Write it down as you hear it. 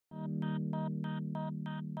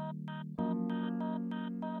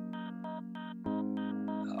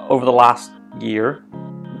Over the last year,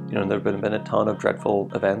 there have been a ton of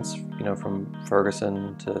dreadful events, from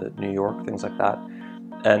Ferguson to New York, things like that.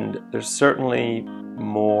 And there's certainly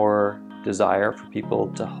more desire for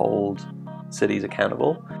people to hold cities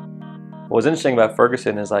accountable. What was interesting about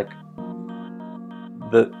Ferguson is like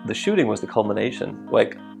the shooting was the culmination.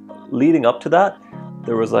 Like leading up to that,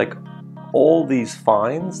 there was like all these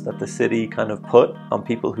fines that the city kind of put on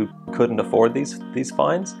people who couldn't afford these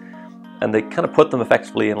fines. And they kind of put them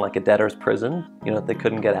effectively in like a debtor's prison, they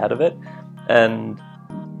couldn't get out of it. And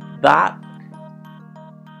that,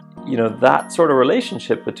 that sort of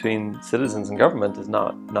relationship between citizens and government is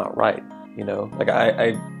not right, Like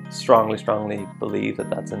I strongly believe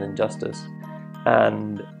that that's an injustice.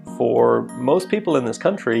 And for most people in this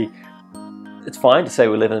country, it's fine to say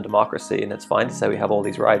we live in a democracy and it's fine to say we have all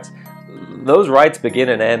these rights. Those rights begin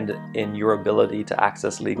and end in your ability to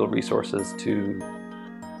access legal resources to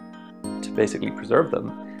basically preserve them.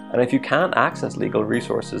 And if you can't access legal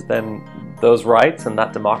resources, then those rights and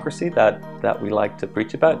that democracy that we like to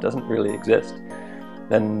preach about doesn't really exist.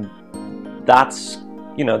 And that's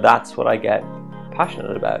what I get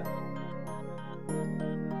passionate about.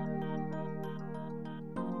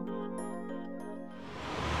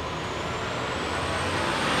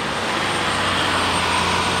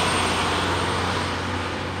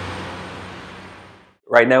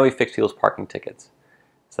 Right now we fix people's parking tickets.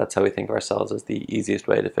 So that's how we think of ourselves as the easiest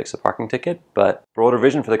way to fix a parking ticket. But broader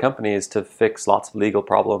vision for the company is to fix lots of legal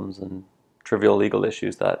problems and trivial legal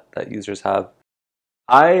issues that users have.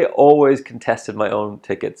 I always contested my own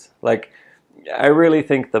tickets. Like, I really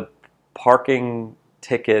think the parking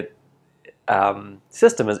ticket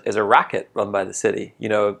system is a racket run by the city.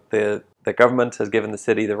 The government has given the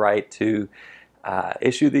city the right to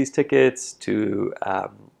issue these tickets, to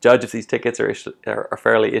judge if these tickets are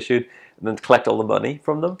fairly issued, and then to collect all the money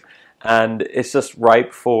from them. And it's just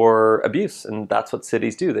ripe for abuse, and that's what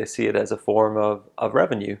cities do. They see it as a form of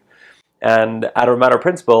revenue. And out of a matter of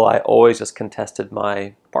principle, I always just contested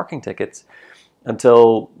my parking tickets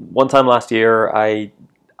until one time last year, I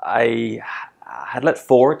had let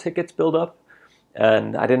 4 tickets build up,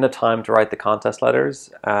 and I didn't have time to write the contest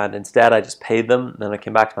letters, and instead I just paid them. And then I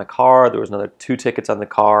came back to my car, there was another 2 tickets on the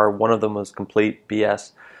car, one of them was complete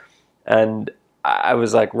BS, and I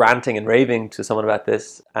was like ranting and raving to someone about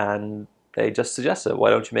this, and they just suggested, why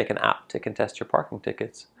don't you make an app to contest your parking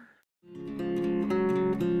tickets?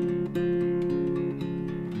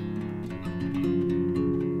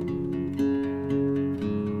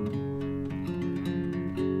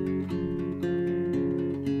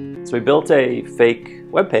 So we built a fake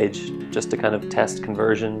webpage just to kind of test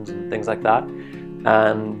conversions and things like that.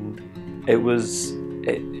 And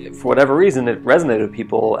for whatever reason, it resonated with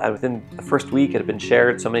people. And within the first week, it had been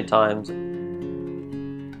shared so many times.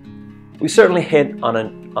 We certainly hit on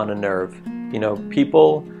a nerve.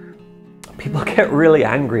 People get really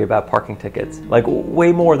angry about parking tickets, like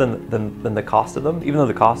way more than the cost of them, even though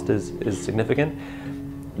the cost is significant.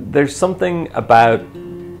 There's something about,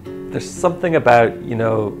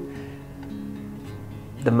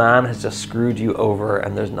 the man has just screwed you over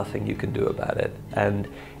and there's nothing you can do about it. And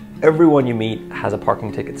everyone you meet has a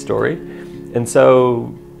parking ticket story. And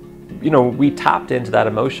so, we tapped into that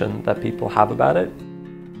emotion that people have about it.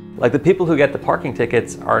 Like the people who get the parking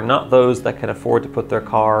tickets are not those that can afford to put their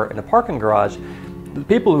car in a parking garage. The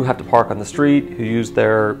people who have to park on the street, who use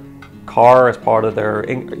their car as part of their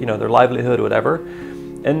livelihood or whatever.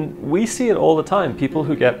 And we see it all the time. People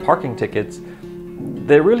who get parking tickets,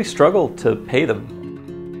 they really struggle to pay them.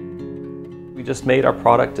 We just made our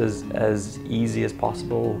product as easy as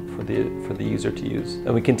possible for the user to use.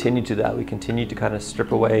 And we continue to do that. We continue to kind of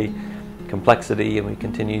strip away complexity, and we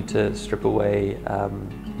continue to strip away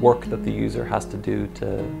work that the user has to do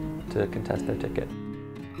to contest their ticket.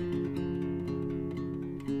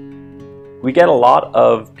 We get a lot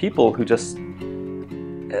of people who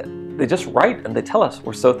they just write and they tell us,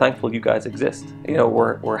 we're so thankful you guys exist.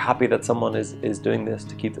 We're happy that someone is doing this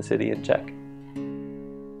to keep the city in check.